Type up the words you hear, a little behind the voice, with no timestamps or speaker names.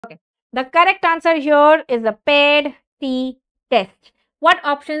The correct answer here is the paired T test. What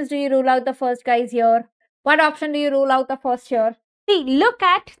options do you rule out the first, guys, here? What option do you rule out the first here? See, look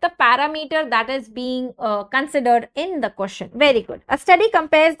at the parameter that is being considered in the question. Very good. A study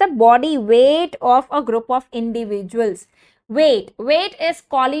compares the body weight of a group of individuals. Weight is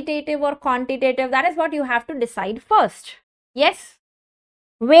qualitative or quantitative. That is what you have to decide first. Yes.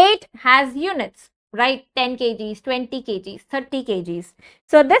 Weight has units, right? 10 kgs, 20 kgs, 30 kgs.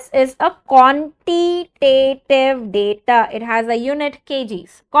 So this is a quantitative data. It has a unit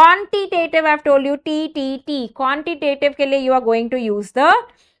kgs. Quantitative, I've told you T. Quantitative ke liye you are going to use the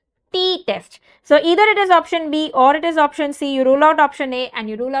T test. So either it is option B or it is option C. You rule out option A and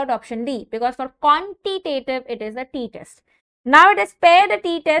you rule out option D, because for quantitative it is a T test. Now it is paired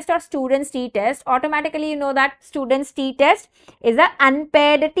T test or student's T test. Automatically you know that student's T test is an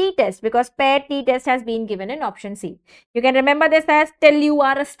unpaired T test, because paired T test has been given in option C. You can remember this as till you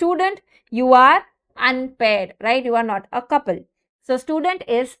are a student, you are unpaired, right? You are not a couple. So student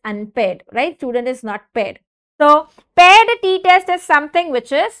is unpaired, right? Student is not paired. So paired T test is something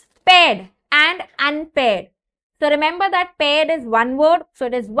which is paired and unpaired. So remember that paired is one word, so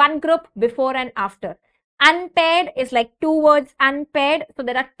it is one group before and after. Unpaired is like two words, unpaired. So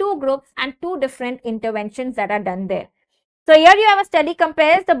there are two groups and two different interventions that are done there. So here you have a study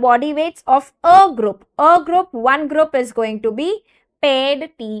compares the body weights of a group. One group is going to be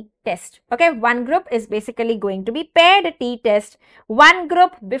paired T test. Okay, one group is basically going to be paired T test. One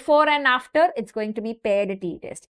group before and after, it's going to be paired T test.